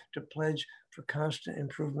continue to pledge for constant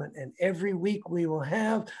improvement. And every week we will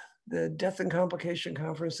have the Death and Complication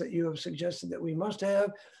Conference that you have suggested that we must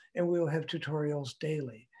have, and we will have tutorials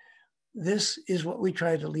daily. This is what we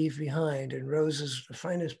try to leave behind, and Rose is the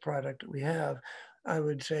finest product that we have. I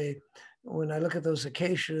would say, when I look at those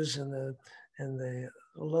acacias and the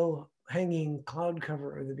low-hanging cloud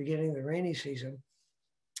cover at the beginning of the rainy season,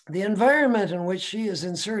 the environment in which she is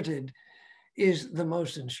inserted is the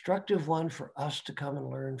most instructive one for us to come and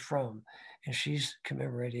learn from. And she's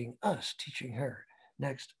commemorating us, teaching her.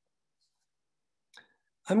 Next.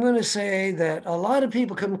 I'm going to say that a lot of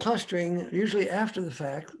people come clustering, usually after the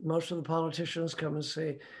fact. Most of the politicians come and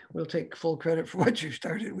say, we'll take full credit for what you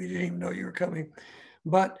started. We didn't even know you were coming.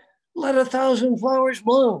 But let 1,000 flowers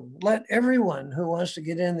bloom. Let everyone who wants to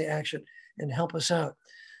get in the action and help us out.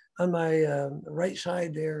 On my right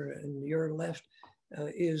side there and your left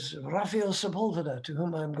is Rafael Sepulveda, to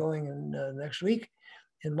whom I'm going in, next week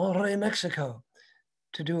in Monterrey, Mexico,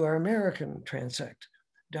 to do our American transect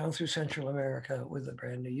down through Central America with the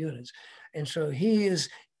brand new units. And so he is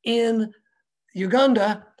in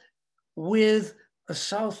Uganda with a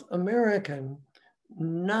South American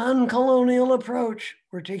non-colonial approach.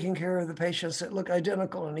 We're taking care of the patients that look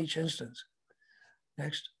identical in each instance.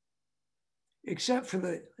 Next. Except for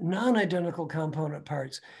the non-identical component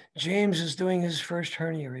parts. James is doing his first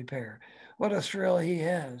hernia repair. What a thrill he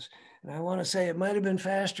has. And I want to say it might have been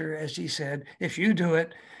faster, as he said, if you do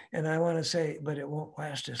it. And I want to say, but it won't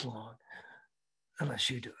last as long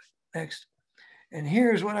unless you do it. Next. And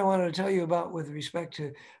here's what I want to tell you about with respect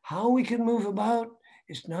to how we can move about.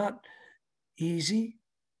 It's not easy,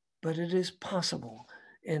 but it is possible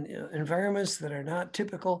in environments that are not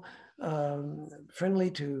typical,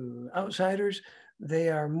 friendly to outsiders. They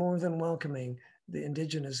are more than welcoming the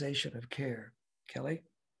indigenization of care. Kelly?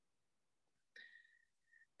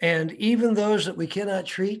 And even those that we cannot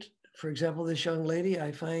treat, for example, this young lady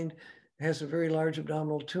I find has a very large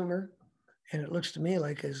abdominal tumor, and it looks to me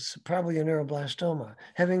like it's probably a neuroblastoma.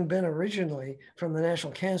 Having been originally from the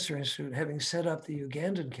National Cancer Institute, having set up the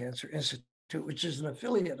Ugandan Cancer Institute, which is an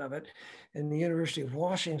affiliate of it, and the University of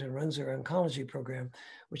Washington runs their oncology program,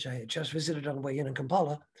 which I had just visited on the way in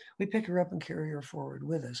Kampala, we pick her up and carry her forward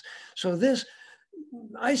with us. So this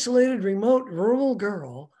isolated, remote, rural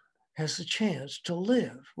girl has the chance to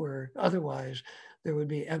live where otherwise there would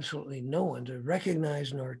be absolutely no one to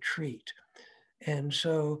recognize nor treat. And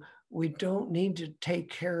so we don't need to take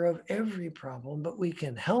care of every problem, but we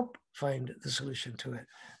can help find the solution to it.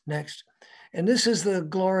 Next. And this is the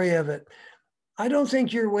glory of it. I don't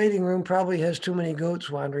think your waiting room probably has too many goats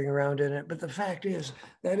wandering around in it, but the fact is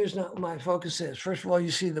that is not what my focus is. First of all, you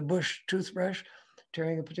see the bush toothbrush,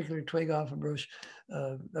 tearing a particular twig off a bush,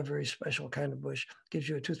 a very special kind of bush, gives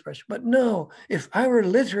you a toothbrush. But no, if I were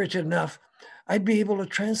literate enough, I'd be able to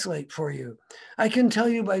translate for you. I can tell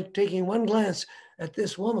you by taking one glance at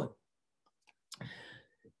this woman.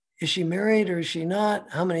 Is she married or is she not?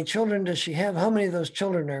 How many children does she have? How many of those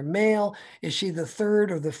children are male? Is she the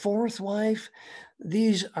third or the fourth wife?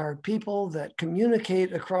 These are people that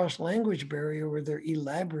communicate across language barrier where they're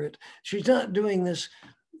elaborate. She's not doing this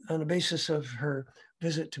on the basis of her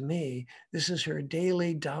visit to me. This is her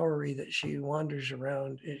daily dowry that she wanders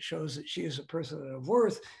around. It shows that she is a person of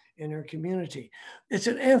worth in her community. It's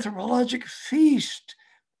an anthropologic feast.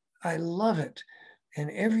 I love it. And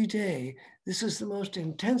every day, this is the most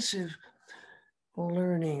intensive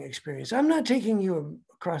learning experience. I'm not taking you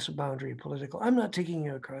across a boundary political. I'm not taking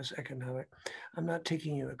you across economic. I'm not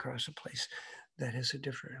taking you across a place that has a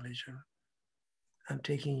different religion. I'm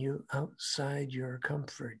taking you outside your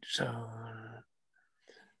comfort zone.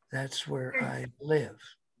 That's where I live.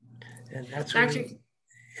 And that's where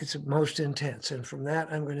it's most intense. And from that,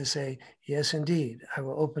 I'm going to say, yes, indeed. I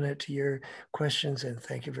will open it to your questions. And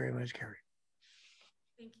thank you very much, Carrie.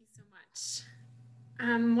 Thank you so much.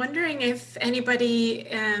 I'm wondering if anybody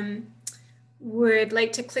would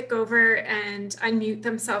like to click over and unmute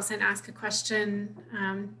themselves and ask a question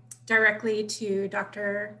directly to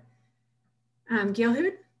Dr.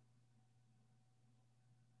 Geelhoed.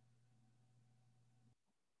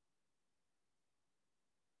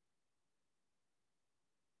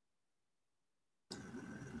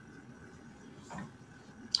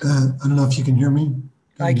 I don't know if you can hear me.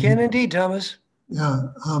 I can indeed, Thomas. Yeah.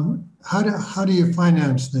 How do you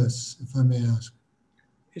finance this, if I may ask?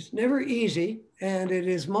 It's never easy, and it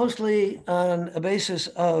is mostly on a basis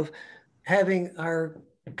of having our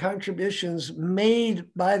contributions made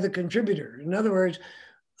by the contributor. In other words,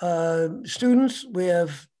 students, we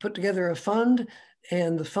have put together a fund,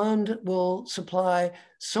 and the fund will supply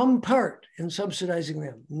some part in subsidizing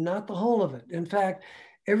them, not the whole of it. In fact,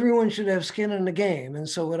 everyone should have skin in the game. And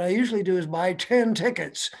so what I usually do is buy 10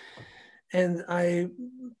 tickets, and I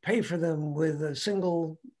pay for them with a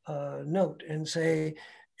single note and say,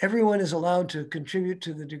 everyone is allowed to contribute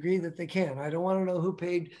to the degree that they can. I don't want to know who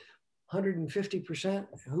paid 150%,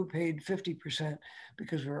 who paid 50%,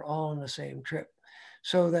 because we're all on the same trip.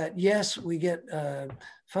 So that, yes, we get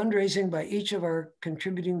fundraising by each of our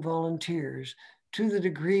contributing volunteers to the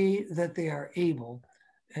degree that they are able,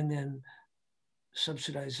 and then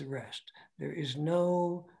subsidize the rest. There is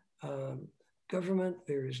no government,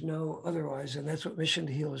 there is no otherwise, and that's what Mission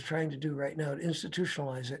to Heal is trying to do right now, to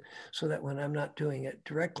institutionalize it so that when I'm not doing it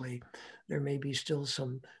directly, there may be still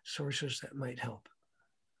some sources that might help.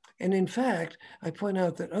 And in fact, I point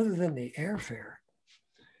out that other than the airfare,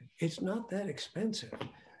 it's not that expensive.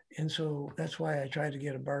 And so that's why I try to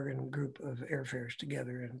get a bargain group of airfares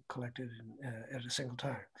together and collected at a single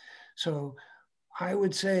time. So I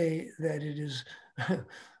would say that it is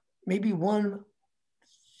maybe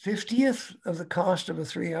 1/50th of the cost of a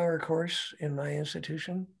 3-hour course in my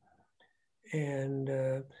institution. And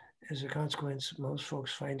as a consequence, most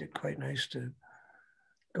folks find it quite nice to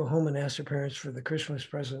go home and ask their parents for the Christmas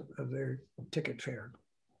present of their ticket fare.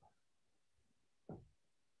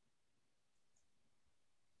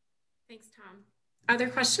 Thanks, Tom. Other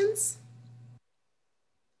questions?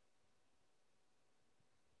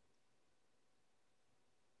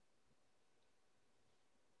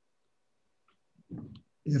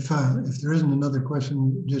 If there isn't another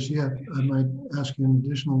question just yet, I might ask you an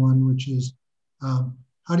additional one, which is, how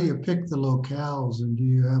do you pick the locales, and do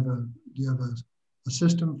you have a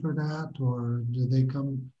system for that, or do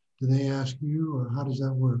they ask you, or how does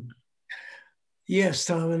that work? Yes,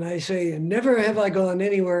 Tom, and I say, never have I gone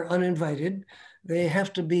anywhere uninvited. They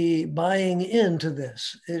have to be buying into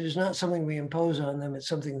this. It is not something we impose on them, it's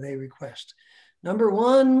something they request. Number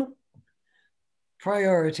one,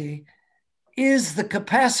 priority is the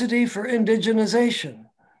capacity for indigenization.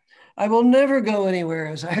 I will never go anywhere,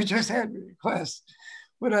 as I just had requests.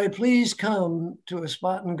 Would I please come to a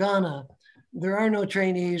spot in Ghana? There are no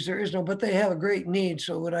trainees, there is no, but they have a great need.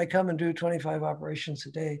 So would I come and do 25 operations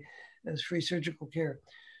a day as free surgical care?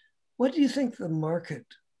 What do you think the market,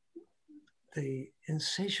 the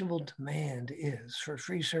insatiable demand is for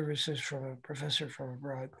free services from a professor from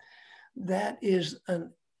abroad? That is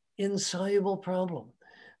an insoluble problem.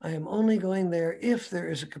 I am only going there if there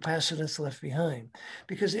is a capacitance left behind.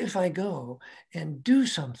 Because if I go and do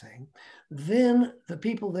something, then the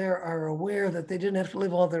people there are aware that they didn't have to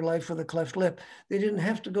live all their life with a cleft lip. They didn't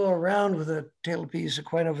have to go around with a talipes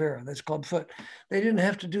equino vera, that's club foot. They didn't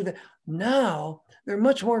have to do that. Now they're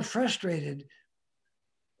much more frustrated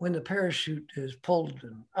when the parachute is pulled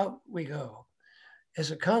and out we go. As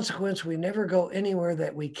a consequence, we never go anywhere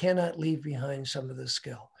that we cannot leave behind some of the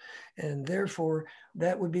skill. And therefore,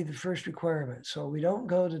 that would be the first requirement. So we don't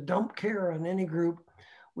go to dump care on any group.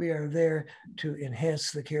 We are there to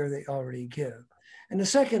enhance the care they already give. And the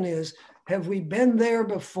second is, have we been there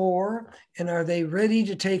before and are they ready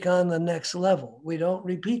to take on the next level? We don't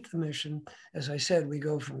repeat the mission. As I said, we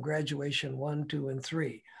go from graduation 1, 2, and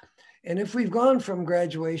 3. And if we've gone from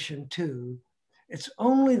graduation 2, it's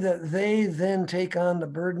only that they then take on the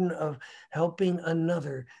burden of helping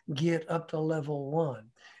another get up to level 1.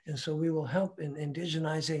 And so we will help in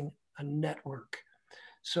indigenizing a network.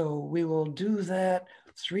 So we will do that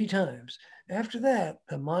 3 times. After that,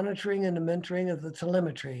 the monitoring and the mentoring of the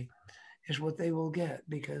telemetry is what they will get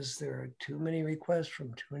because there are too many requests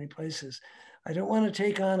from too many places. I don't want to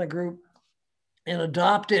take on a group and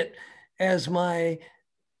adopt it as my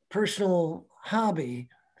personal hobby,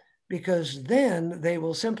 because then they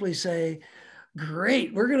will simply say,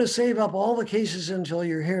 great, we're going to save up all the cases until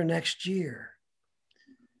you're here next year.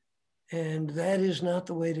 And that is not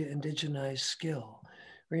the way to indigenize skill.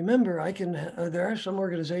 Remember, there are some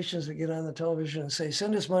organizations that get on the television and say,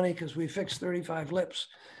 send us money because we fixed 35 lips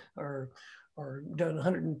or done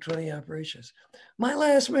 120 operations. My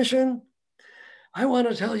last mission, I want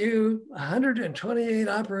to tell you 128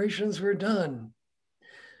 operations were done.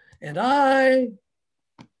 And I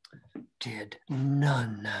did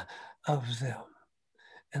none of them.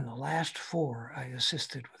 And the last 4 I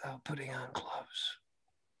assisted without putting on gloves.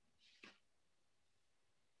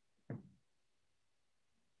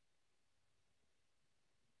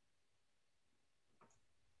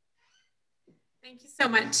 Thank you so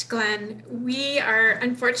much, Glenn. We are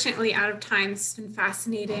unfortunately out of time. It's been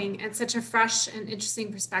fascinating and such a fresh and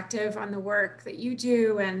interesting perspective on the work that you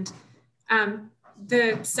do and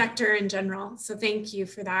the sector in general. So thank you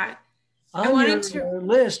for that. On your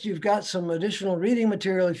list, you've got some additional reading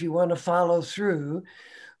material if you want to follow through.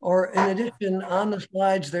 Or in addition, on the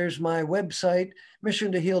slides, there's my website,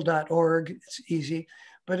 missiontoheal.org. It's easy.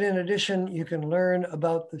 But in addition, you can learn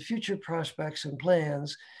about the future prospects and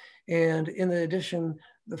plans. And in addition,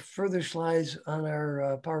 the further slides on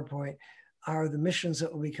our PowerPoint are the missions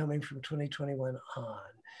that will be coming from 2021 on.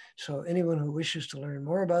 So anyone who wishes to learn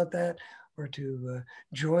more about that or to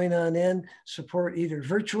join on in, support either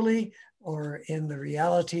virtually or in the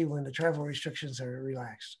reality when the travel restrictions are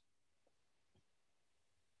relaxed.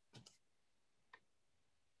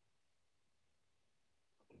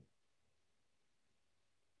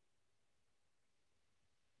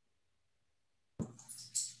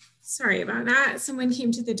 Sorry about that. Someone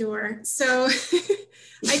came to the door. So I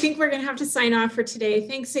think we're going to have to sign off for today.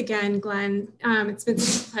 Thanks again, Glenn. It's been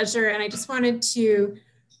such a pleasure. And I just wanted to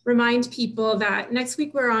remind people that next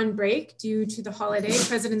week we're on break due to the holiday,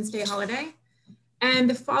 President's Day holiday. And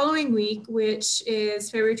the following week, which is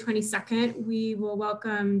February 22nd, we will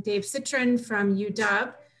welcome Dave Citron from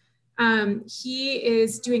UW. He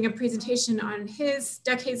is doing a presentation on his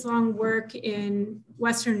decades-long work in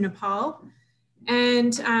Western Nepal.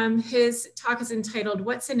 And his talk is entitled,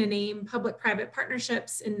 What's in a Name? Public-Private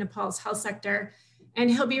Partnerships in Nepal's Health Sector. And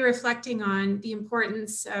he'll be reflecting on the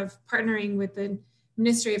importance of partnering with the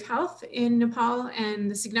Ministry of Health in Nepal and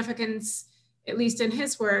the significance, at least in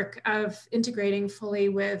his work, of integrating fully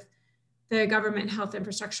with the government health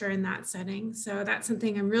infrastructure in that setting. So that's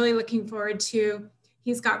something I'm really looking forward to.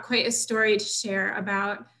 He's got quite a story to share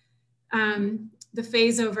about the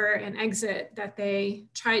phase over and exit that they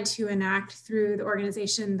tried to enact through the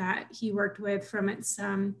organization that he worked with from its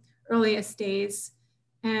earliest days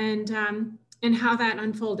and how that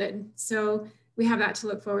unfolded. So we have that to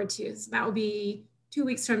look forward to. So that will be 2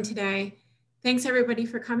 weeks from today. Thanks everybody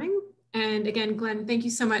for coming. And again, Glenn, thank you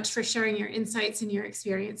so much for sharing your insights and your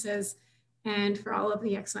experiences and for all of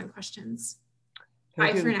the excellent questions.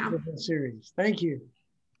 Bye for now. Series. Thank you.